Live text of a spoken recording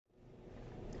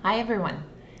Hi everyone.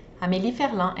 Amélie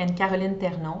Ferland and Caroline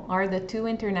Ternon are the two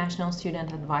international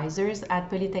student advisors at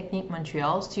Polytechnique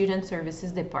Montréal Student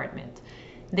Services Department.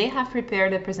 They have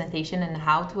prepared a presentation on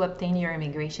how to obtain your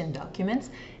immigration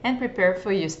documents and prepare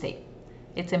for your stay.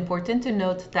 It's important to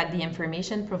note that the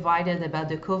information provided about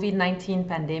the COVID-19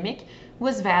 pandemic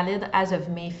was valid as of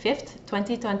May 5th,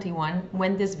 2021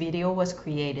 when this video was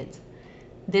created.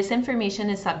 This information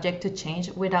is subject to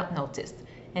change without notice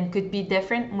and could be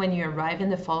different when you arrive in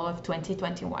the fall of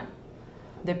 2021.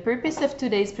 The purpose of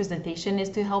today's presentation is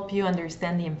to help you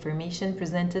understand the information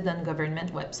presented on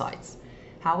government websites.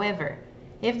 However,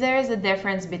 if there is a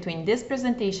difference between this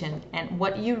presentation and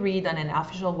what you read on an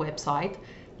official website,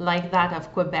 like that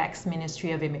of Quebec's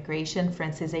Ministry of Immigration,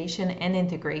 Francisation and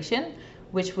Integration,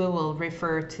 which we will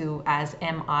refer to as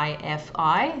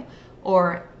MIFI,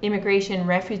 or Immigration,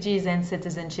 Refugees and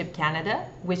Citizenship Canada,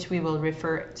 which we will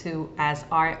refer to as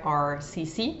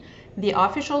IRCC, the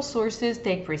official sources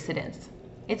take precedence.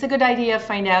 It's a good idea to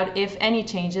find out if any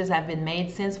changes have been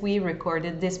made since we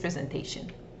recorded this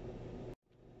presentation.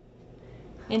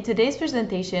 In today's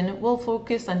presentation, we'll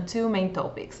focus on two main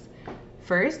topics.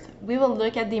 First, we will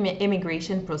look at the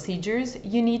immigration procedures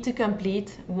you need to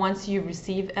complete once you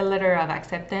receive a letter of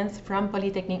acceptance from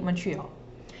Polytechnique Montréal.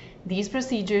 These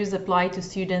procedures apply to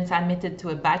students admitted to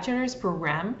a bachelor's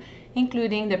program,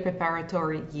 including the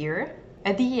preparatory year,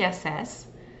 a DESS,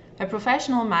 a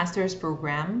professional master's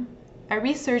program, a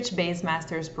research-based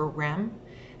master's program,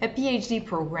 a PhD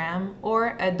program,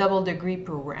 or a double degree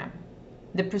program.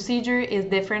 The procedure is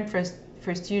different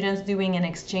for students doing an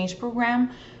exchange program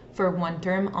for one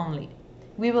term only.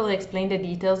 We will explain the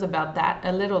details about that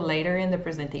a little later in the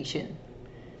presentation.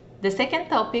 The second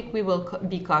topic we will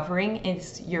be covering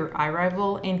is your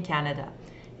arrival in Canada,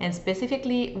 and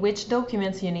specifically which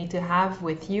documents you need to have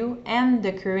with you and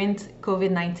the current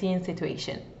COVID-19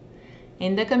 situation.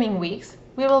 In the coming weeks,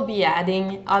 we will be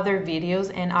adding other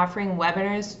videos and offering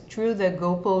webinars through the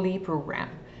GoPoly program.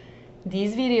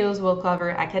 These videos will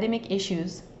cover academic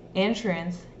issues,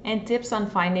 insurance, and tips on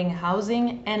finding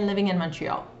housing and living in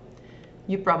Montreal.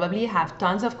 You probably have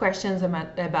tons of questions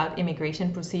about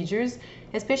immigration procedures,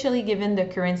 especially given the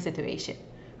current situation.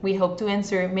 We hope to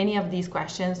answer many of these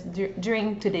questions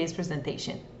during today's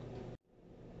presentation.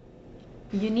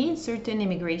 You need certain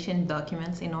immigration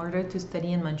documents in order to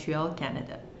study in Montreal,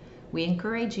 Canada. We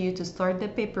encourage you to start the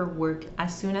paperwork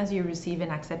as soon as you receive an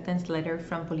acceptance letter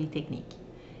from Polytechnique.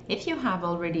 If you have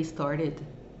already started,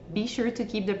 be sure to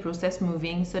keep the process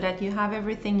moving so that you have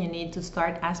everything you need to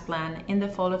start as planned in the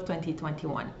fall of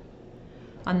 2021.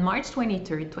 On March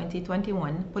 23,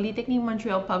 2021, Polytechnique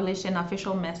Montréal published an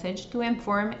official message to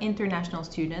inform international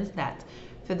students that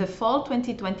for the fall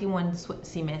 2021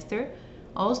 semester,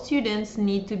 all students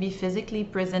need to be physically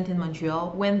present in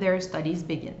Montreal when their studies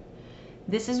begin.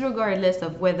 This is regardless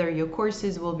of whether your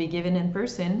courses will be given in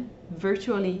person,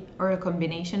 virtually, or a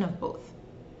combination of both.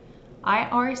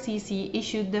 IRCC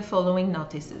issued the following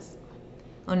notices.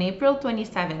 On April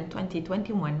 27,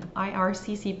 2021,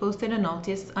 IRCC posted a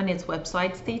notice on its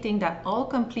website stating that all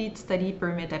complete study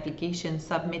permit applications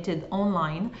submitted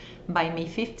online by May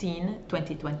 15,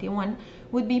 2021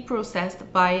 would be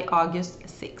processed by August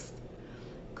 6.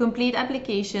 Complete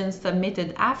applications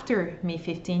submitted after May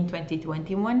 15,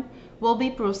 2021 will be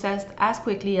processed as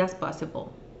quickly as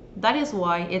possible. That is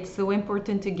why it's so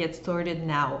important to get started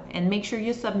now and make sure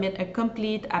you submit a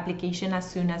complete application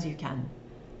as soon as you can.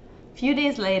 Few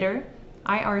days later,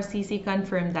 IRCC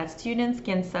confirmed that students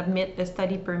can submit a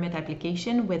study permit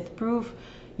application with proof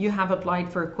you have applied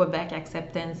for Quebec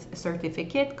Acceptance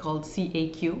Certificate called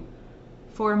CAQ.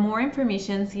 For more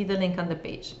information, see the link on the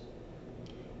page.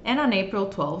 And on April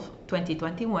 12,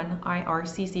 2021,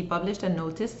 IRCC published a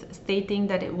notice stating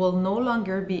that it will no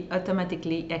longer be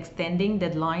automatically extending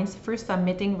deadlines for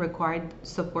submitting required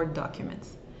support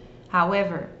documents.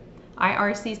 However,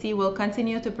 IRCC will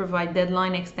continue to provide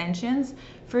deadline extensions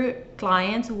for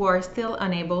clients who are still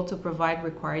unable to provide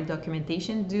required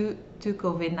documentation due to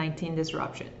COVID-19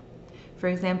 disruption. For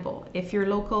example, if your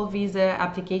local visa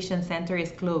application center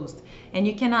is closed and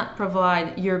you cannot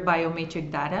provide your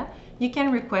biometric data, you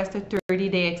can request a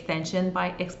 30-day extension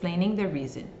by explaining the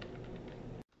reason.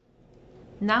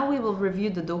 Now we will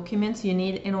review the documents you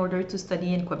need in order to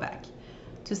study in Quebec.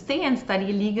 To stay and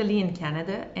study legally in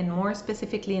Canada, and more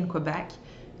specifically in Quebec,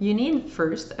 you need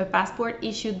first a passport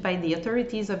issued by the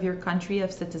authorities of your country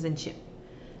of citizenship.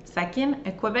 Second,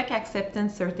 a Quebec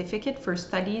Acceptance Certificate for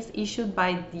Studies issued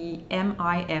by the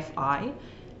MIFI.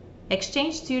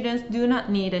 Exchange students do not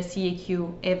need a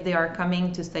CAQ if they are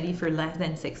coming to study for less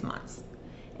than 6 months.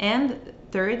 And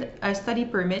third, a study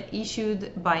permit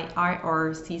issued by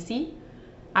IRCC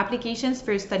Applications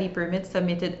for study permits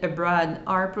submitted abroad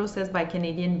are processed by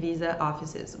Canadian visa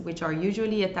offices, which are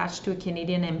usually attached to a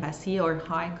Canadian embassy or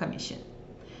High Commission.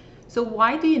 So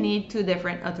why do you need two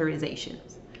different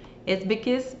authorizations? It's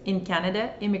because in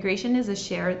Canada, immigration is a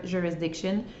shared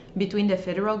jurisdiction between the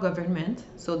federal government,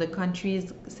 so the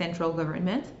country's central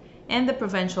government, and the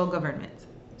provincial government.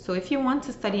 So if you want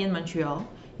to study in Montreal,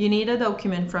 you need a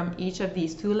document from each of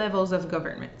these two levels of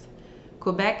government.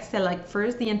 Quebec selects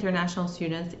first the international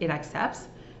students it accepts,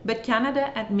 but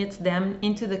Canada admits them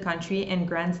into the country and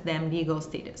grants them legal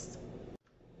status.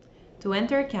 To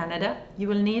enter Canada, you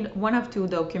will need one of two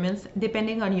documents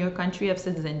depending on your country of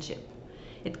citizenship.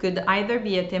 It could either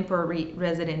be a temporary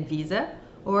resident visa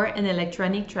or an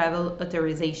electronic travel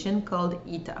authorization called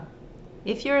ETA.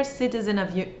 If you're a citizen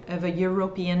of a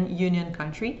European Union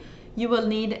country, you will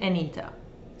need an ETA.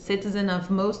 Citizens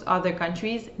of most other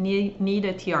countries need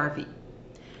a TRV.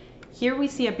 Here we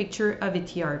see a picture of a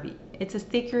TRV. It's a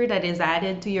sticker that is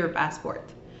added to your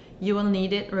passport. You will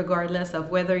need it regardless of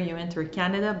whether you enter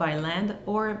Canada by land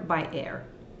or by air.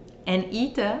 An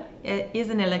ETA is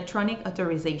an electronic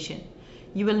authorization.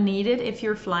 You will need it if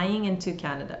you're flying into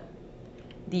Canada.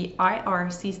 The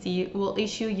IRCC will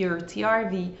issue your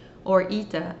TRV or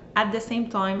ETA at the same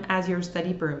time as your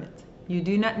study permit. You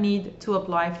do not need to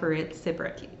apply for it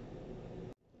separately.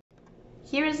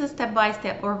 Here is a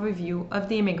step-by-step overview of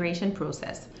the immigration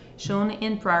process, shown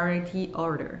in priority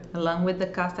order, along with the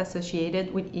cost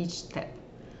associated with each step.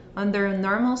 Under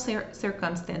normal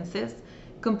circumstances,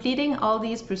 completing all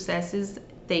these processes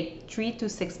take 3 to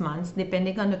 6 months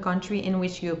depending on the country in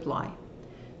which you apply.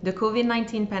 The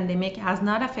COVID-19 pandemic has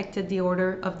not affected the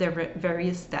order of the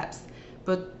various steps,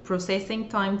 but processing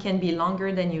time can be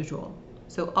longer than usual.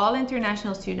 So all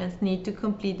international students need to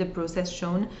complete the process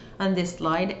shown on this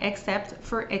slide except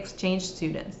for exchange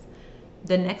students.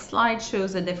 The next slide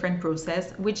shows a different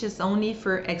process, which is only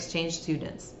for exchange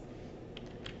students.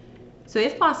 So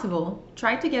if possible,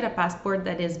 try to get a passport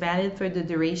that is valid for the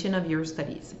duration of your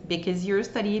studies, because your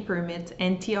study permit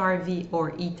and TRV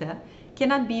or ETA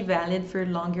cannot be valid for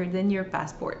longer than your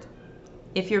passport.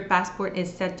 If your passport is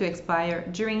set to expire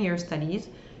during your studies,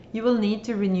 you will need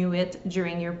to renew it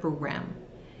during your program.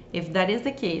 If that is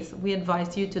the case, we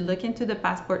advise you to look into the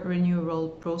passport renewal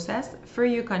process for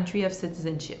your country of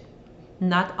citizenship.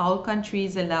 Not all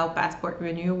countries allow passport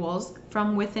renewals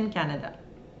from within Canada.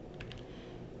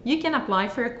 You can apply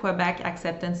for a Quebec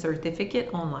acceptance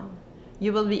certificate online.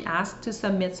 You will be asked to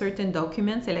submit certain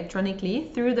documents electronically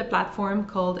through the platform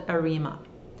called ARIMA.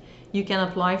 You can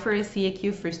apply for a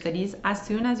CAQ for studies as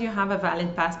soon as you have a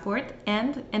valid passport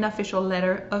and an official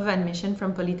letter of admission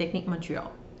from Polytechnique Montréal.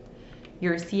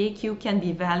 Your CAQ can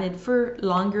be valid for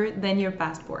longer than your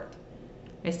passport.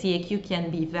 A CAQ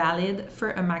can be valid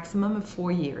for a maximum of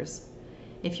 4 years.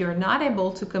 If you're not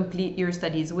able to complete your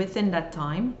studies within that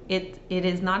time, it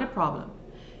is not a problem.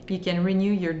 You can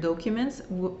renew your documents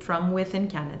from within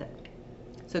Canada.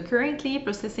 So currently,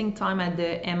 processing time at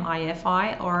the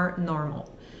MIFI are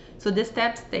normal. So this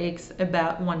step takes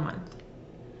about 1 month.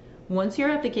 Once your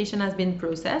application has been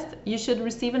processed, you should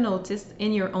receive a notice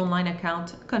in your online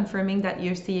account confirming that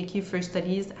your CAQ for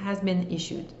studies has been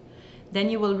issued. Then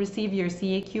you will receive your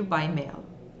CAQ by mail.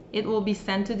 It will be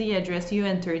sent to the address you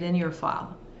entered in your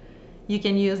file. You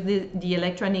can use the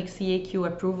electronic CAQ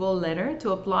approval letter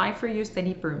to apply for your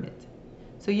study permit.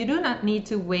 So you do not need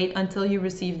to wait until you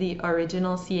receive the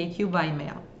original CAQ by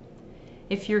mail.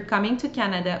 If you're coming to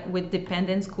Canada with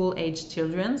dependent school-aged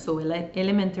children, so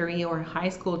elementary or high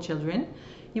school children,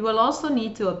 you will also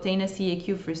need to obtain a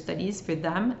CAQ for studies for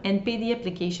them and pay the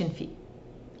application fee.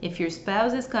 If your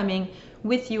spouse is coming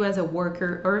with you as a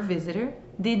worker or a visitor,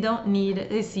 they don't need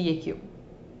a CAQ.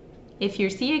 If your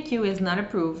CAQ is not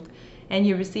approved and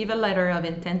you receive a letter of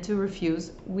intent to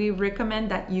refuse, we recommend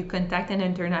that you contact an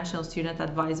international student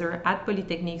advisor at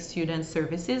Polytechnique Student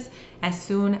Services as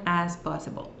soon as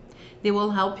possible. They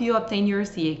will help you obtain your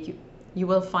CAQ. You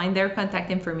will find their contact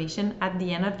information at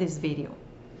the end of this video.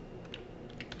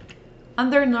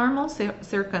 Under normal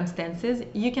circumstances,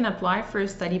 you can apply for a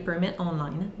study permit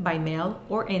online, by mail,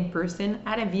 or in person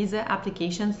at a visa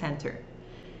application center.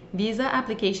 Visa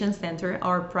application centers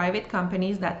are private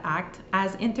companies that act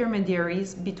as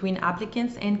intermediaries between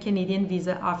applicants and Canadian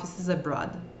visa offices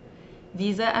abroad.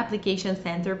 Visa application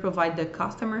centers provide the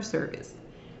customer service.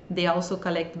 They also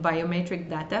collect biometric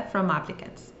data from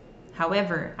applicants.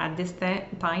 However, at this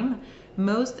time,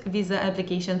 most visa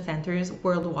application centers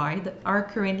worldwide are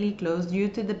currently closed due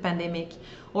to the pandemic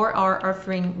or are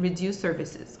offering reduced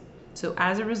services. So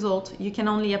as a result, you can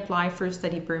only apply for a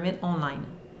study permit online.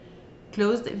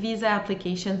 Closed visa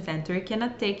application center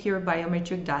cannot take your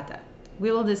biometric data.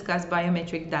 We will discuss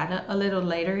biometric data a little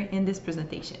later in this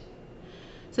presentation.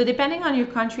 So depending on your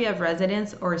country of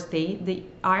residence or state, the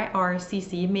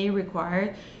IRCC may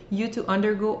require you to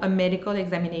undergo a medical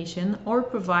examination or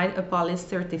provide a police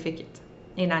certificate,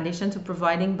 in addition to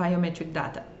providing biometric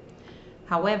data.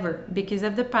 However, because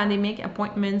of the pandemic,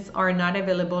 appointments are not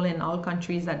available in all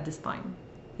countries at this time.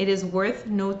 It is worth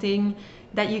noting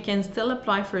that you can still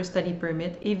apply for a study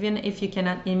permit even if you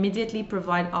cannot immediately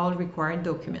provide all required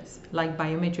documents, like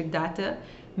biometric data,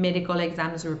 medical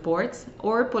exams reports,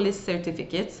 or police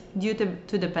certificates due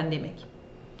to the pandemic.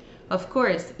 Of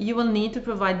course, you will need to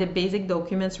provide the basic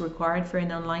documents required for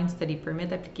an online study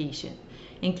permit application,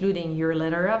 including your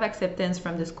letter of acceptance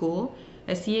from the school,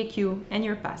 a CAQ, and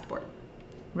your passport.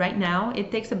 Right now,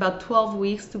 it takes about 12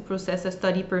 weeks to process a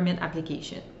study permit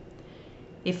application.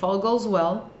 If all goes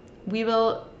well,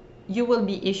 you will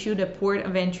be issued a port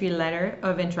of entry letter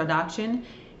of introduction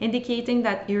indicating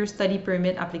that your study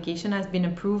permit application has been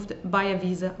approved by a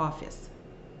visa office.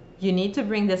 You need to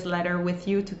bring this letter with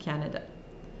you to Canada.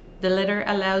 The letter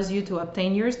allows you to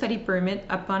obtain your study permit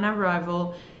upon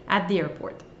arrival at the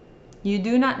airport. You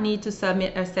do not need to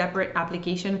submit a separate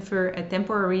application for a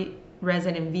temporary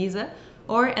resident visa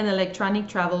or an electronic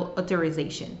travel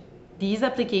authorization. These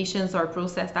applications are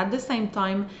processed at the same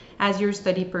time as your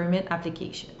study permit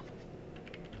application.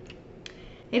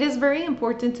 It is very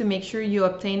important to make sure you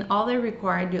obtain all the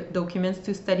required documents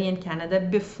to study in Canada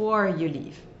before you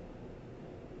leave.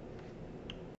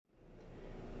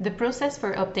 The process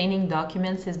for obtaining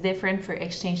documents is different for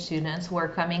exchange students who are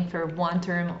coming for one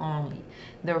term only,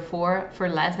 therefore for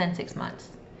less than 6 months.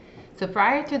 So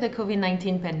prior to the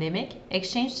COVID-19 pandemic,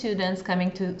 exchange students coming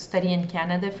to study in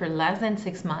Canada for less than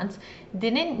 6 months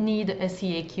didn't need a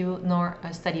CAQ nor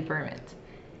a study permit.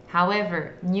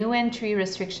 However, new entry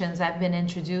restrictions have been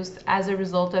introduced as a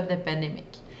result of the pandemic.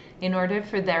 In order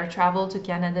for their travel to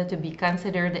Canada to be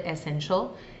considered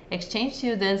essential, exchange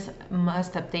students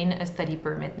must obtain a study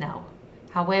permit now.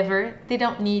 However, they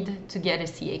don't need to get a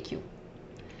CAQ.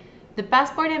 The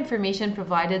passport information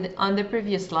provided on the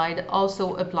previous slide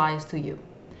also applies to you,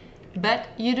 but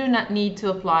you do not need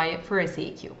to apply for a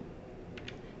CAQ.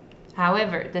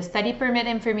 However, the study permit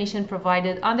information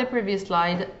provided on the previous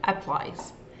slide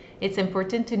applies. It's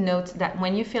important to note that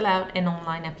when you fill out an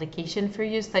online application for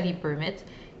your study permit,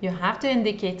 you have to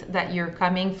indicate that you're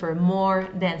coming for more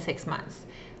than 6 months.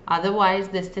 Otherwise,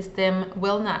 the system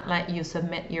will not let you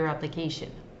submit your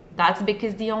application. That's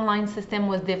because the online system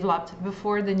was developed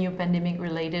before the new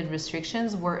pandemic-related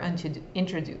restrictions were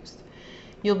introduced.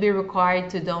 You'll be required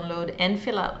to download and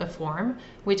fill out a form,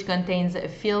 which contains a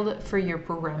field for your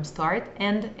program start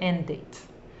and end date.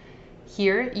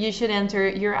 Here, you should enter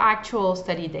your actual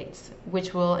study dates,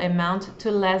 which will amount to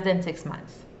less than 6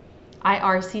 months.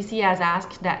 IRCC has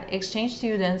asked that exchange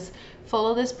students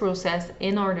follow this process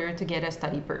in order to get a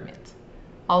study permit.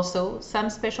 Also, some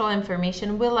special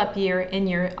information will appear in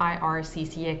your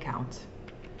IRCC account.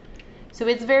 So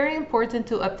it's very important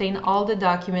to obtain all the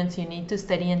documents you need to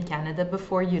study in Canada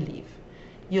before you leave.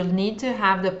 You'll need to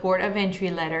have the port of entry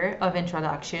letter of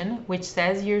introduction, which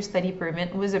says your study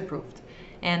permit was approved,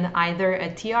 and either a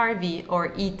TRV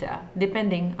or ETA,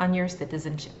 depending on your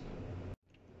citizenship.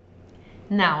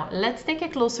 Now, let's take a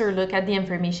closer look at the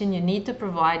information you need to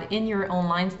provide in your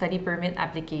online study permit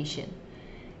application.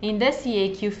 In the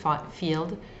CAQ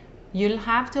field, you'll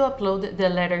have to upload the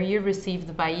letter you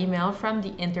received by email from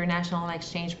the International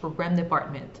Exchange Program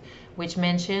Department, which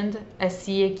mentioned a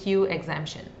CAQ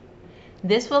exemption.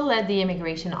 This will let the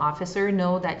immigration officer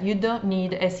know that you don't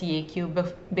need a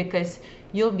CAQ because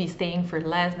you'll be staying for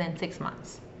less than 6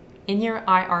 months. In your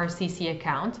IRCC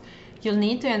account, you'll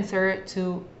need to answer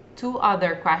to 2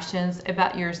 other questions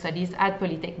about your studies at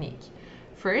Polytechnique.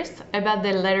 First, about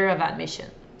the letter of admission.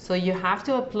 So you have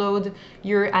to upload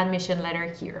your admission letter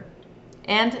here.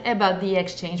 And about the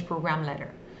exchange program letter.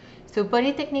 So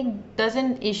Polytechnique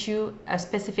doesn't issue a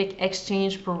specific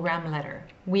exchange program letter.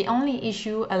 We only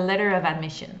issue a letter of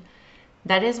admission.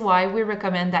 That is why we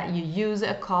recommend that you use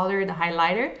a colored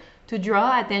highlighter to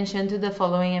draw attention to the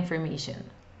following information.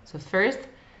 So first,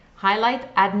 highlight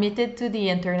admitted to the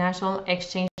International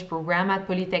Exchange Program at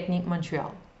Polytechnique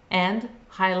Montréal, and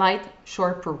highlight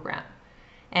short program,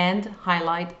 and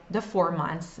highlight the 4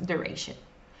 months duration.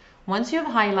 Once you've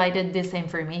highlighted this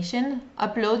information,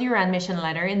 upload your admission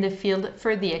letter in the field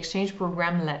for the exchange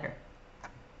program letter.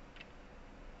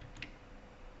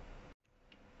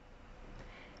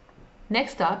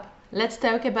 Next up, let's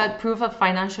talk about proof of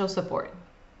financial support.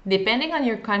 Depending on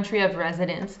your country of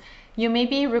residence, you may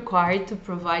be required to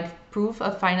provide proof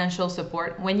of financial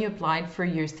support when you applied for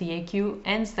your CAQ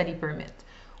and study permit,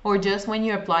 or just when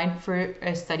you applied for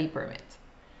a study permit.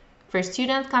 For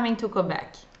students coming to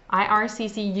Quebec,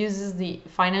 IRCC uses the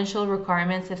financial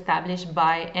requirements established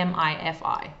by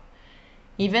MIFI.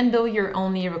 Even though you're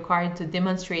only required to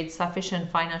demonstrate sufficient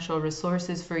financial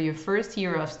resources for your first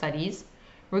year of studies,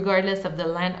 regardless of the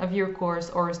length of your course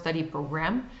or study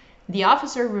program, the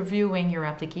officer reviewing your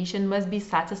application must be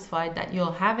satisfied that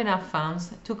you'll have enough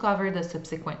funds to cover the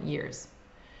subsequent years.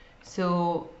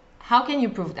 So, how can you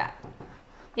prove that?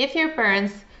 If your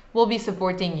parents will be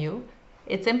supporting you,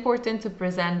 it's important to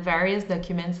present various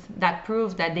documents that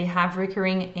prove that they have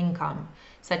recurring income,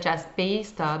 such as pay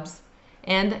stubs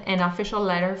and an official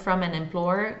letter from an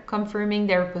employer confirming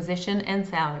their position and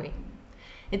salary.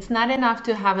 It's not enough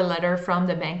to have a letter from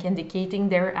the bank indicating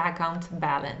their account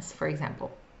balance, for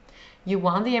example. You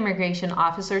want the immigration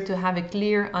officer to have a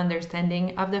clear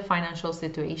understanding of the financial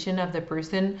situation of the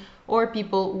person or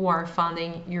people who are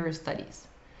funding your studies.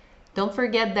 Don't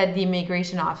forget that the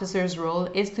immigration officer's role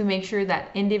is to make sure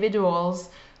that individuals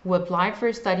who apply for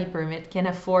a study permit can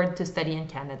afford to study in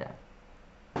Canada.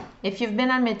 If you've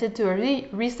been admitted to a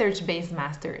research-based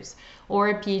master's or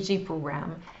a PhD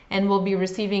program and will be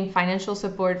receiving financial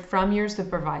support from your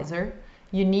supervisor,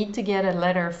 you need to get a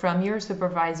letter from your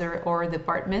supervisor or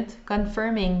department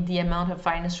confirming the amount of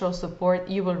financial support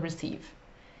you will receive.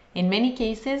 In many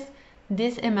cases,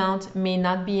 this amount may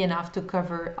not be enough to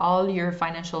cover all your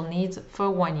financial needs for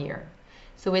 1 year.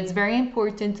 So it's very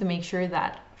important to make sure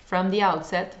that from the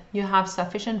outset, you have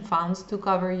sufficient funds to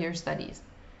cover your studies.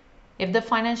 If the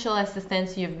financial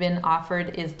assistance you've been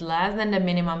offered is less than the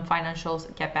minimum financial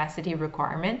capacity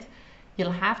requirement,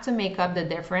 you'll have to make up the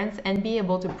difference and be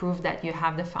able to prove that you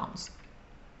have the funds.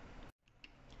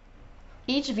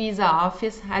 Each visa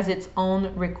office has its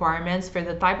own requirements for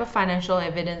the type of financial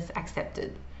evidence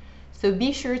accepted. So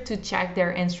be sure to check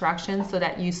their instructions so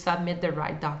that you submit the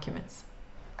right documents.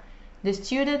 The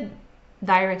Student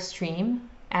Direct Stream,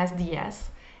 SDS,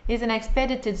 is an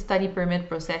expedited study permit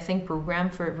processing program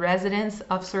for residents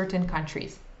of certain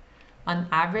countries. On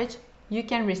average, you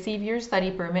can receive your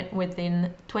study permit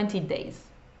within 20 days.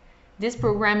 This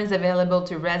program is available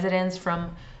to residents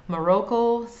from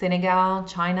Morocco, Senegal,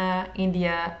 China,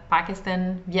 India,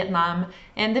 Pakistan, Vietnam,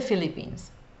 and the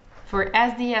Philippines. For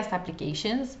SDS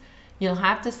applications, you'll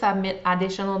have to submit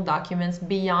additional documents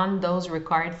beyond those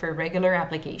required for regular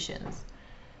applications.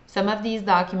 Some of these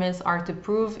documents are to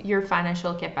prove your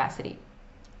financial capacity.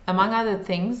 Among other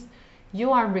things,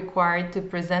 you are required to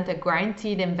present a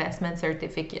guaranteed investment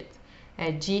certificate,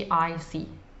 a GIC,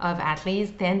 of at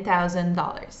least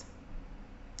 $10,000.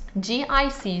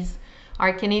 GICs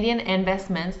are Canadian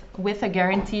investments with a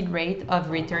guaranteed rate of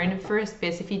return for a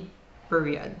specific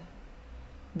period.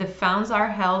 The funds are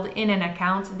held in an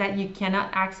account that you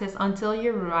cannot access until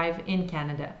you arrive in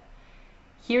Canada.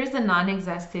 Here's a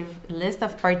non-exhaustive list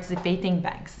of participating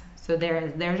banks. So there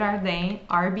is Desjardins,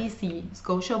 RBC,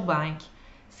 Scotiabank,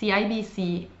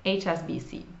 CIBC,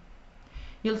 HSBC.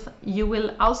 You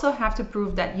will also have to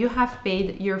prove that you have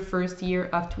paid your first year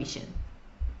of tuition.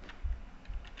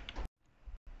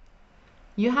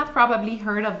 You have probably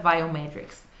heard of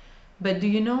biometrics, but do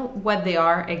you know what they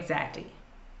are exactly?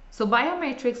 So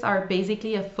biometrics are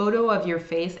basically a photo of your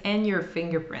face and your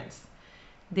fingerprints.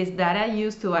 This data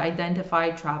used to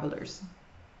identify travelers.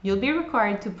 You'll be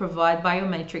required to provide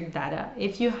biometric data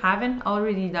if you haven't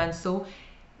already done so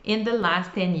in the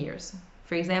last 10 years.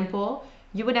 For example,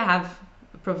 you would have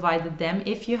provided them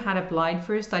if you had applied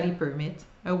for a study permit,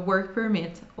 a work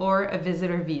permit, or a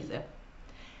visitor visa.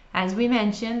 As we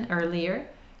mentioned earlier,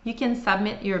 you can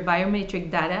submit your biometric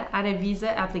data at a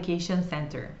visa application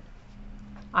center.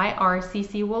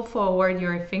 IRCC will forward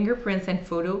your fingerprints and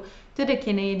photo to the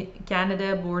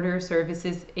Canada Border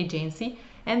Services Agency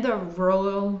and the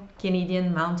Royal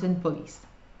Canadian Mounted Police.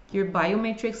 Your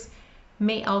biometrics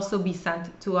may also be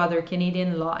sent to other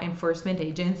Canadian law enforcement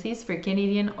agencies for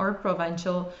Canadian or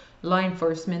provincial law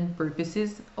enforcement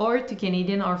purposes, or to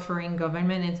Canadian or foreign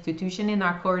government institutions in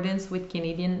accordance with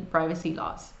Canadian privacy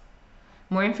laws.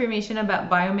 More information about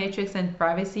biometrics and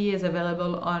privacy is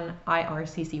available on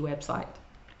IRCC website.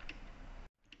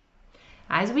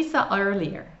 As we saw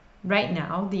earlier, right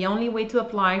now, the only way to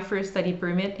apply for a study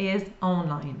permit is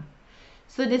online.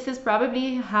 So this is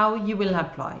probably how you will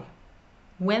apply.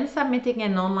 When submitting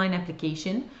an online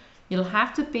application, you'll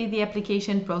have to pay the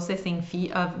application processing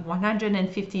fee of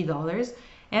 $150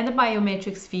 and the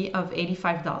biometrics fee of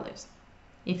 $85.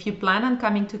 If you plan on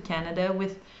coming to Canada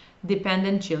with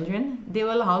dependent children, they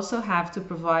will also have to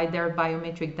provide their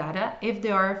biometric data if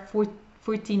they are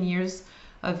 14 years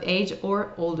of age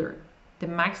or older. The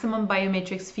maximum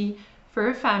biometrics fee for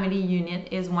a family unit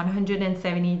is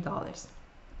 $170.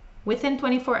 Within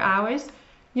 24 hours,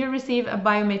 you'll receive a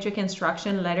biometric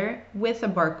instruction letter with a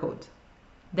barcode.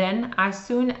 Then, as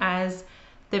soon as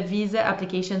the visa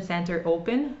application center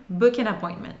open, book an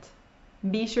appointment.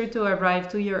 Be sure to arrive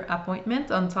to your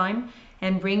appointment on time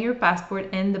and bring your passport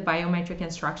and the biometric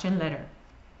instruction letter.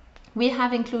 We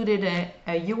have included a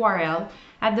URL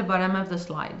at the bottom of the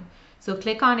slide, so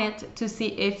click on it to see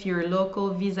if your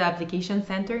local visa application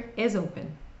center is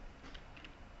open.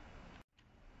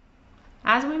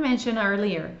 As we mentioned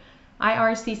earlier,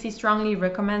 IRCC strongly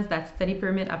recommends that study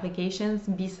permit applications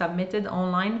be submitted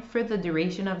online for the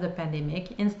duration of the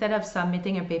pandemic instead of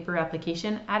submitting a paper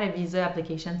application at a visa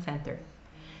application center.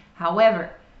 However,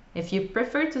 if you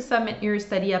prefer to submit your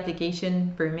study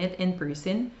application permit in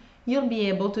person, you'll be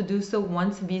able to do so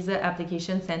once visa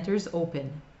application centers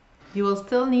open. You will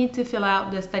still need to fill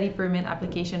out the study permit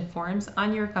application forms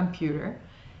on your computer,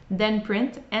 then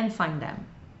print and sign them.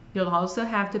 You'll also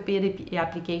have to pay the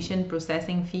application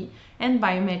processing fee and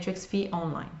biometrics fee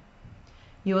online.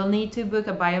 You will need to book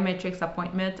a biometrics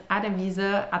appointment at a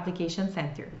visa application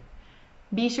center.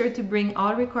 Be sure to bring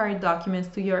all required documents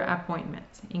to your appointment,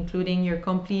 including your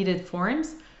completed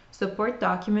forms, support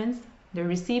documents, the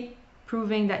receipt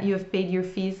proving that you have paid your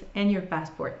fees, and your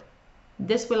passport.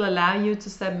 This will allow you to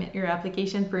submit your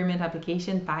application permit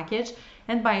application package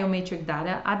and biometric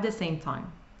data at the same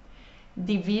time.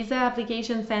 The Visa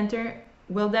Application Center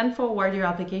will then forward your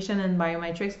application and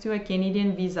biometrics to a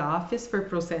Canadian visa office for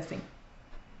processing.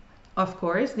 Of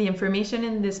course, the information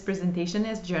in this presentation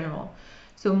is general,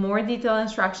 so more detailed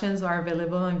instructions are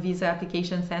available on Visa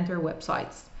Application Center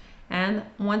websites. And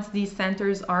once these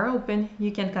centers are open,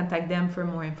 you can contact them for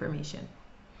more information.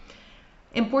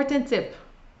 Important tip,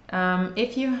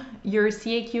 if your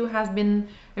CAQ has been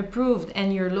approved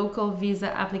and your local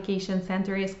visa application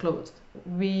center is closed,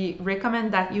 we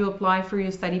recommend that you apply for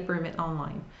your study permit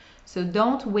online. So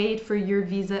don't wait for your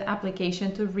visa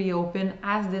application to reopen,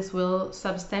 as this will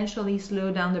substantially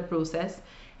slow down the process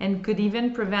and could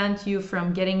even prevent you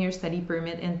from getting your study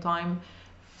permit in time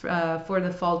for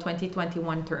the fall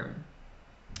 2021 term.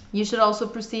 You should also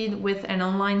proceed with an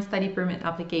online study permit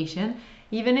application,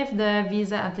 even if the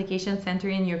visa application center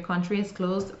in your country is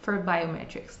closed for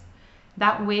biometrics.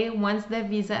 That way, once the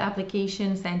visa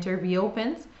application center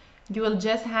reopens, you will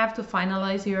just have to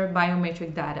finalize your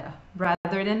biometric data,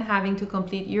 rather than having to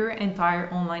complete your entire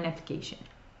online application.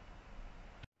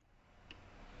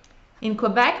 In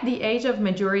Quebec, the age of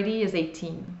majority is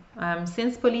 18.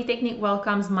 Since Polytechnique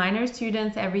welcomes minor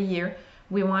students every year,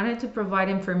 we wanted to provide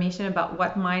information about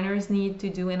what minors need to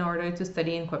do in order to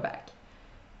study in Quebec.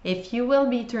 If you will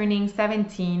be turning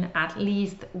 17 at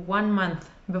least 1 month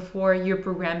before your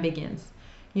program begins,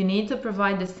 you need to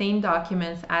provide the same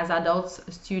documents as adult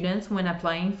students when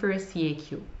applying for a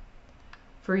CAQ.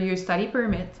 For your study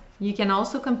permit, you can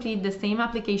also complete the same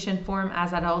application form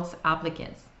as adult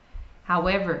applicants.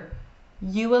 However,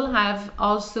 you will have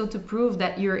also to prove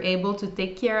that you're able to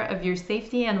take care of your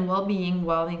safety and well-being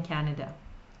while in Canada.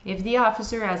 If the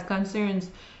officer has concerns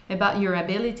about your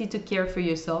ability to care for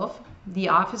yourself, the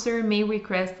officer may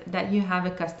request that you have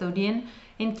a custodian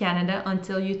in Canada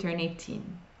until you turn 18.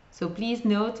 So please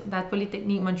note that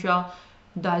Polytechnique Montréal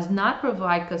does not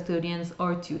provide custodians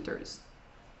or tutors.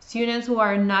 Students who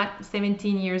are not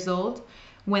 17 years old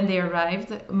when they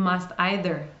arrived must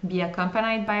either be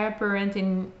accompanied by a parent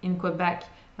in Quebec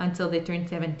until they turn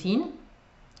 17,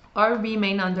 or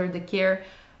remain under the care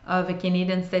of a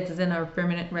Canadian citizen or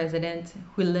permanent resident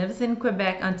who lives in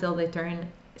Quebec until they turn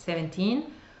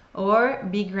 17, or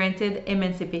be granted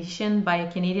emancipation by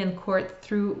a Canadian court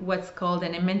through what's called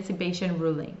an emancipation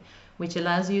ruling, which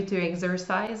allows you to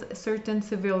exercise certain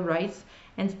civil rights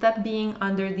and stop being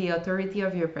under the authority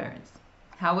of your parents.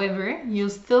 However, you'll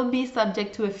still be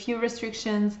subject to a few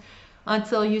restrictions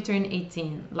until you turn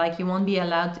 18, like you won't be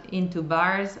allowed into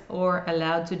bars or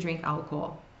allowed to drink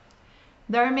alcohol.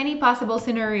 There are many possible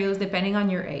scenarios depending on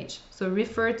your age, so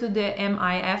refer to the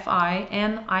MIFI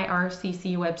and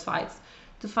IRCC websites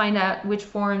to find out which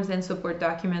forms and support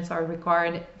documents are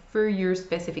required for your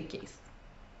specific case.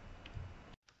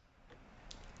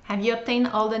 Have you obtained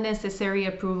all the necessary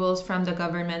approvals from the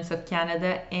governments of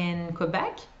Canada and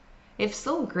Quebec? If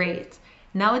so, great.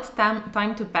 Now it's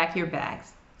time to pack your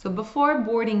bags. So before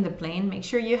boarding the plane, make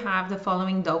sure you have the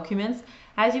following documents,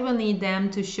 as you will need them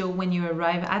to show when you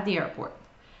arrive at the airport.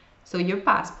 So your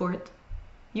passport,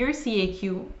 your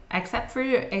CAQ, except for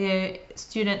a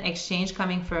student exchange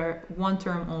coming for 1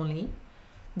 term only,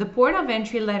 the port of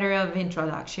entry letter of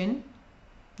introduction,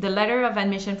 the letter of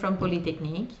admission from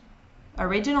Polytechnique,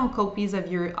 original copies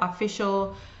of your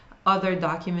official other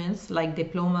documents like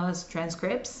diplomas,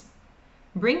 transcripts,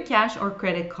 Bring cash or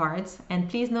credit cards, and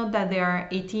please note that there are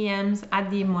ATMs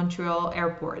at the Montreal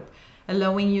airport,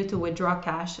 allowing you to withdraw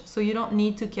cash, so you don't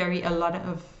need to carry a lot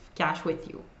of cash with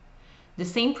you. The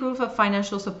same proof of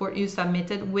financial support you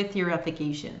submitted with your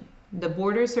application. The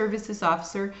Border Services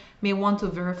Officer may want to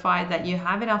verify that you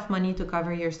have enough money to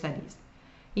cover your studies.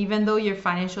 Even though your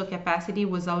financial capacity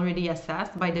was already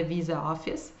assessed by the visa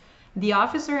office, the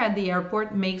officer at the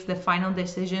airport makes the final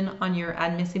decision on your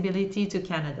admissibility to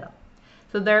Canada.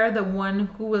 So they're the one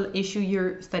who will issue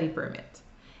your study permit.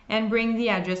 And bring the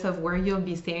address of where you'll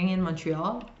be staying in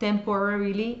Montreal,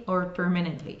 temporarily or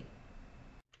permanently.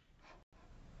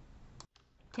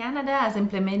 Canada has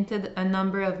implemented a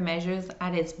number of measures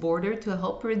at its border to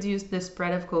help reduce the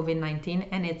spread of COVID-19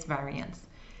 and its variants.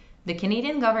 The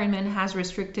Canadian government has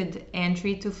restricted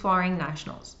entry to foreign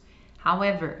nationals.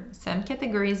 However, some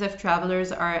categories of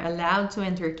travelers are allowed to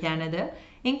enter Canada,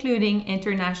 including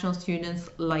international students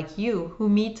like you who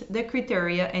meet the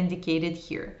criteria indicated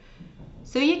here.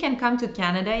 So you can come to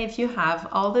Canada if you have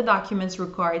all the documents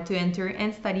required to enter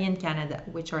and study in Canada,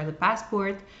 which are the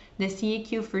passport, the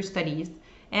CAQ for studies,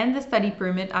 and the study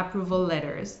permit approval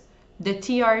letters, the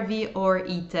TRV or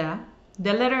ETA,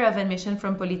 the letter of admission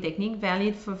from Polytechnique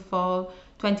valid for fall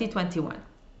 2021.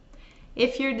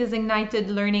 If your designated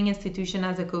learning institution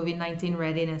has a COVID-19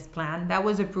 readiness plan that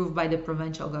was approved by the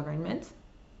provincial government,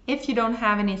 if you don't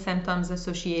have any symptoms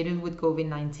associated with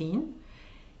COVID-19,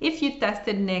 if you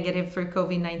tested negative for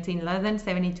COVID-19 less than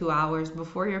 72 hours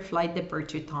before your flight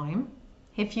departure time,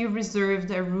 if you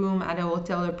reserved a room at a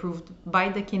hotel approved by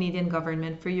the Canadian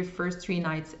government for your first 3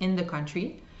 nights in the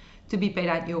country to be paid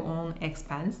at your own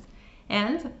expense,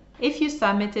 and if you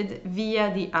submitted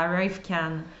via the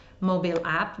ArriveCan mobile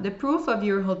app the proof of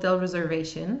your hotel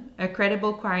reservation, a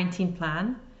credible quarantine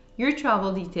plan, your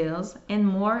travel details, and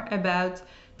more about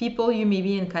people you may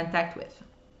be in contact with.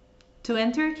 To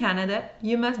enter Canada,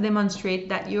 you must demonstrate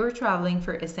that you're traveling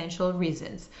for essential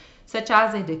reasons, such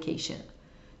as education.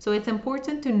 So it's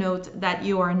important to note that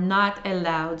you are not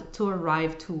allowed to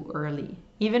arrive too early,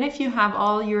 even if you have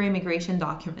all your immigration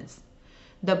documents.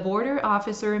 The border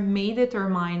officer may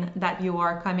determine that you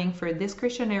are coming for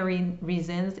discretionary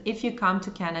reasons if you come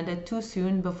to Canada too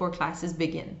soon before classes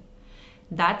begin.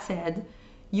 That said,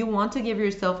 you want to give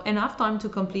yourself enough time to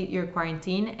complete your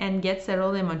quarantine and get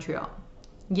settled in Montreal.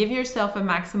 Give yourself a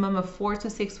maximum of 4 to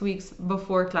 6 weeks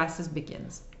before classes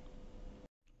begins.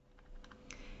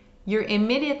 Your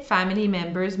immediate family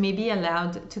members may be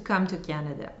allowed to come to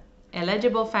Canada.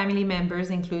 Eligible family members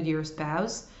include your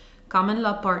spouse, common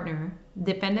law partner,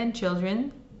 dependent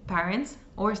children, parents,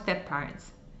 or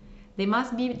step-parents. They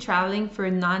must be traveling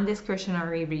for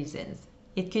non-discretionary reasons.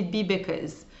 It could be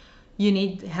because you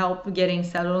need help getting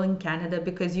settled in Canada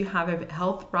because you have a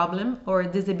health problem or a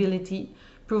disability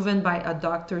proven by a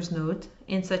doctor's note.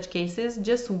 In such cases,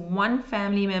 just one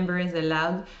family member is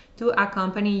allowed to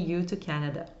accompany you to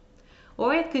Canada.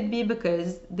 Or it could be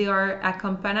because they are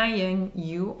accompanying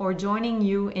you or joining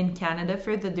you in Canada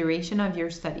for the duration of your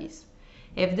studies.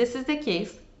 If this is the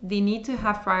case, they need to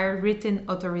have prior written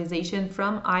authorization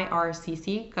from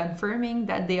IRCC confirming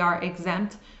that they are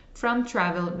exempt from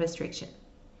travel restriction.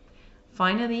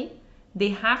 Finally, they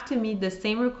have to meet the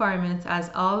same requirements as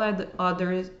all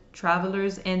other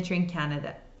travelers entering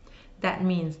Canada. That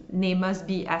means they must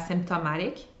be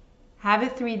asymptomatic, have a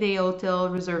 3-day hotel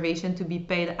reservation to be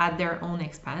paid at their own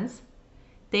expense,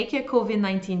 take a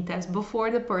COVID-19 test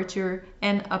before departure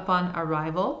and upon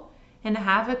arrival, and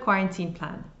have a quarantine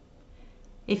plan.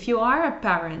 If you are a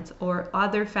parent or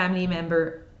other family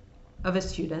member of a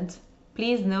student,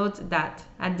 please note that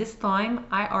at this time,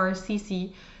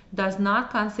 IRCC does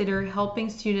not consider helping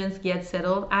students get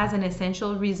settled as an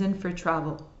essential reason for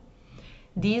travel.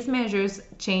 These measures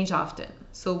change often,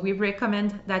 so we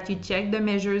recommend that you check the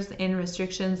measures and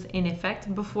restrictions in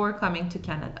effect before coming to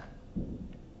Canada.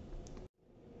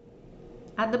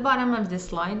 At the bottom of this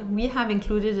slide, we have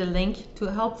included a link to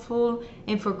a helpful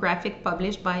infographic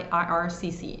published by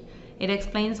IRCC. It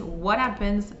explains what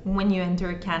happens when you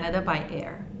enter Canada by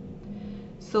air.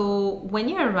 So when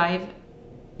you arrive,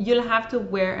 you'll have to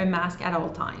wear a mask at all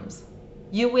times.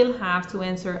 You will have to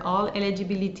answer all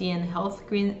eligibility and health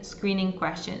screening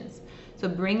questions, so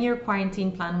bring your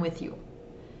quarantine plan with you.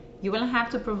 You will have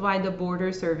to provide the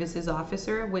Border Services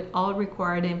Officer with all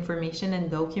required information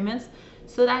and documents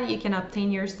so that you can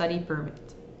obtain your study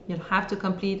permit. You'll have to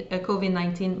complete a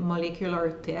COVID-19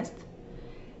 molecular test.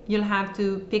 You'll have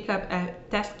to pick up a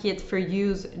test kit for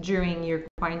use during your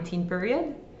quarantine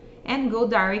period and go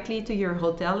directly to your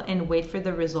hotel and wait for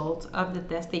the results of the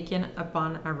test taken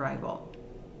upon arrival.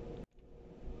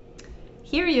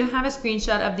 Here you have a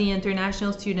screenshot of the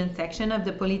International Student section of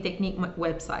the Polytechnique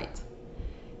website.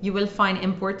 You will find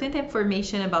important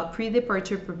information about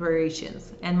pre-departure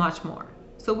preparations and much more.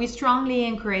 So we strongly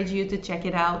encourage you to check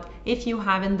it out if you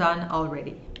haven't done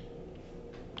already.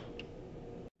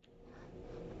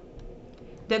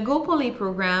 The Go Poly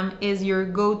program is your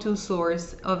go-to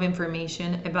source of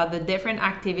information about the different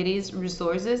activities,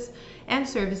 resources, and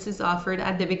services offered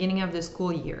at the beginning of the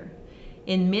school year.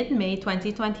 In mid-May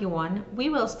 2021, we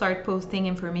will start posting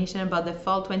information about the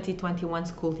fall 2021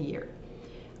 school year.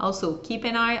 Also, keep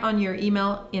an eye on your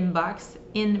email inbox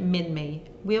in mid-May.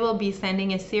 We will be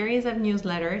sending a series of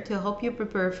newsletters to help you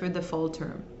prepare for the fall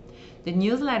term. The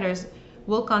newsletters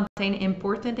will contain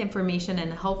important information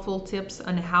and helpful tips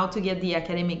on how to get the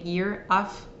academic year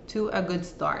off to a good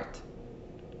start.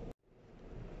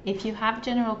 If you have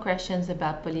general questions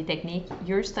about Polytechnique,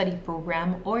 your study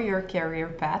program, or your career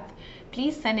path,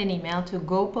 please send an email to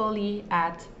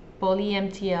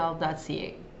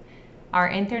gopoly@polymtl.ca. Our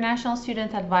international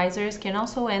student advisors can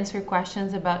also answer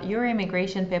questions about your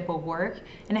immigration paperwork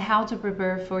and how to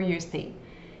prepare for your stay.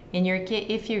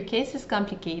 If your case is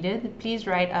complicated, please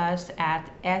write us at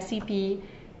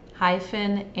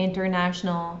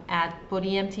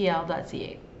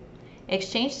scp-international@polymtl.ca.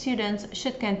 Exchange students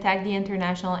should contact the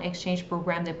International Exchange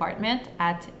Program Department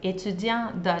at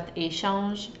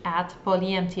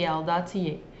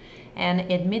étudiant.échange@polymtl.ca. And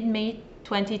in mid-May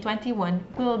 2021,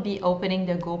 we will be opening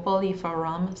the Go Poly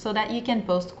forum so that you can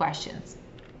post questions.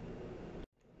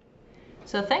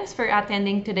 So thanks for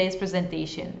attending today's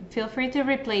presentation. Feel free to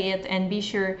replay it and be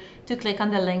sure to click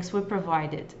on the links we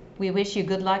provided. We wish you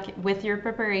good luck with your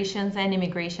preparations and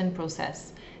immigration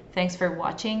process. Thanks for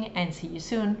watching and see you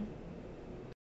soon.